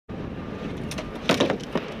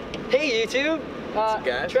Hey YouTube,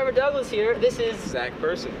 Trevor Douglas here. This is Zach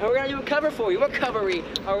Person. And we're gonna do a cover for you. What cover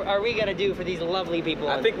are we gonna do for these lovely people?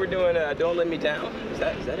 I think we're doing "Don't Let Me Down." Is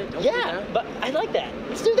that it? Don't yeah, Let Me Down? But I like that.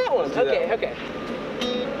 Let's do that one. Okay.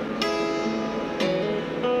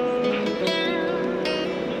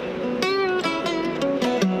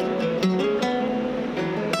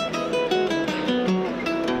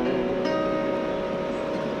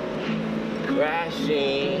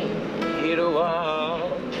 Crashing, hit a wall.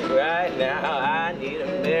 Right now, I need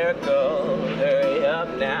a miracle. Hurry up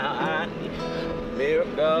now, I need a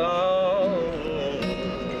miracle.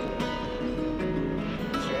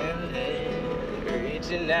 Trembling,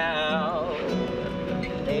 reaching out.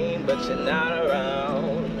 Your name, but you're not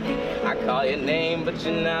around. I call your name, but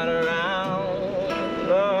you're not around.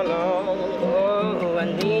 No, no. Oh, I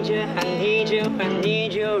need you, I need you, I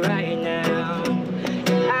need you right now.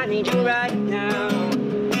 I need you right now.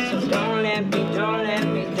 So don't let me down.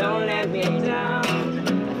 I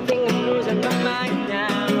think I'm losing my mind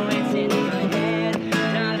now. It's in my head,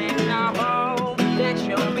 darling. I hope that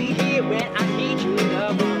you'll be here when I need you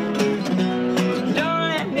the most. Don't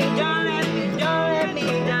let me down. Don't let me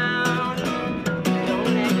down. Don't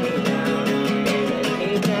let me down. Don't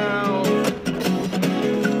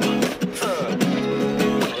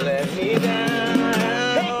let me down.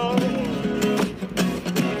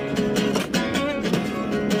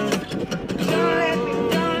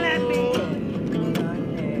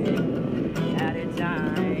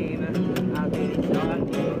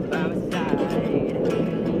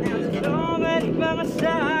 By my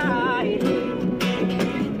side.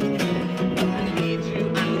 I need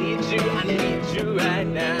you right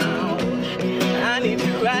now. I need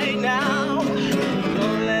you right now.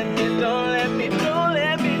 Don't let me down.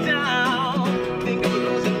 Think I'm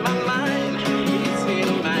losing my mind. It's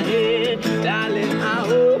in my head, darling. I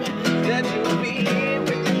hope that you'll be here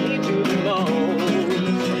when I need you the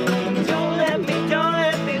most. Don't let me down. Don't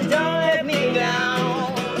let me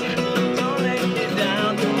down. Don't let me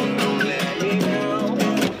down.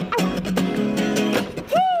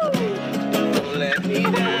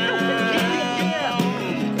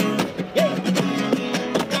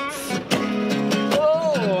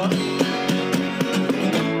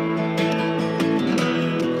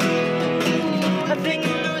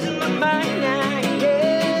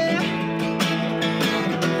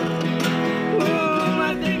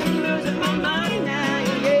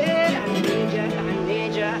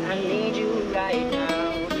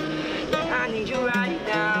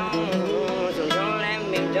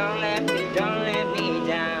 Don't let me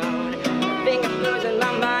down. I think I'm losing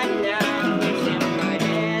my mind now. It's in my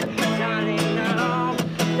head, darling. I hope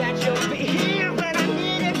that you'll be here when I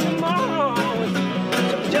need it the most.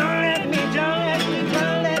 So don't let me down.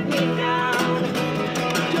 Don't let me down.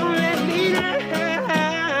 Don't let me down.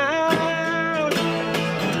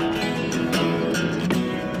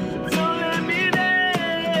 Don't let me down.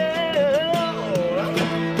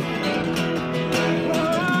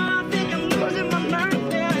 Oh, I think I'm losing my mind.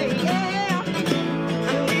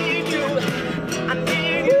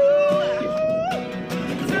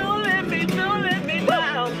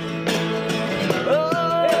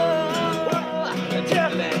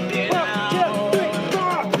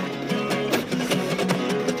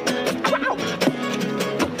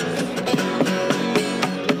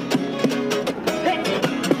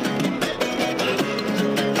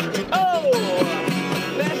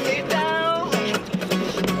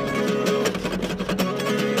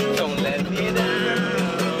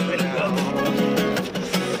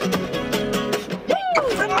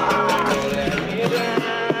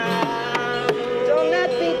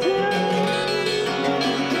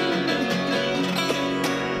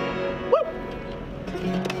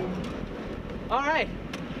 Alright.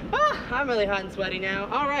 I'm really hot and sweaty now.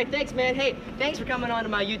 Alright, thanks man. Hey, thanks for coming on to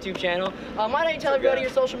my YouTube channel. Why don't you tell everybody your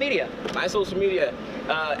social media? My social media,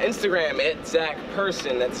 Instagram at Zach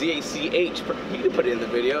Person. That's Z-A-C-H. You can put it in the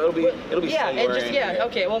video. It'll be somewhere.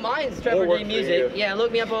 Okay. Well, mine's Trevor Day Music. Yeah,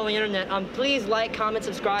 look me up on the internet. Please like, comment,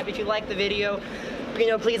 subscribe if you like the video. You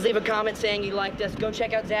know, please leave a comment saying you liked us. Go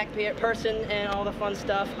check out Zach Person and all the fun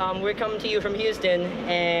stuff. We're coming to you from Houston,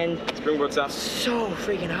 and Springboard South. So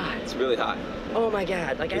freaking hot. It's really hot. Oh my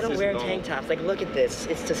God! Like, I don't wear tank tops. Like, look at this.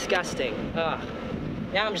 It's disgusting. Ugh.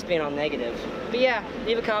 Now I'm just being all negative. But yeah,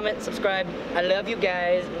 leave a comment, subscribe. I love you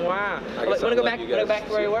guys. Wow. Want to go back? Want to go back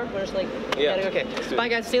to where you were? We're just like, yeah. Okay. Bye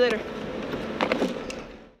guys. See you later.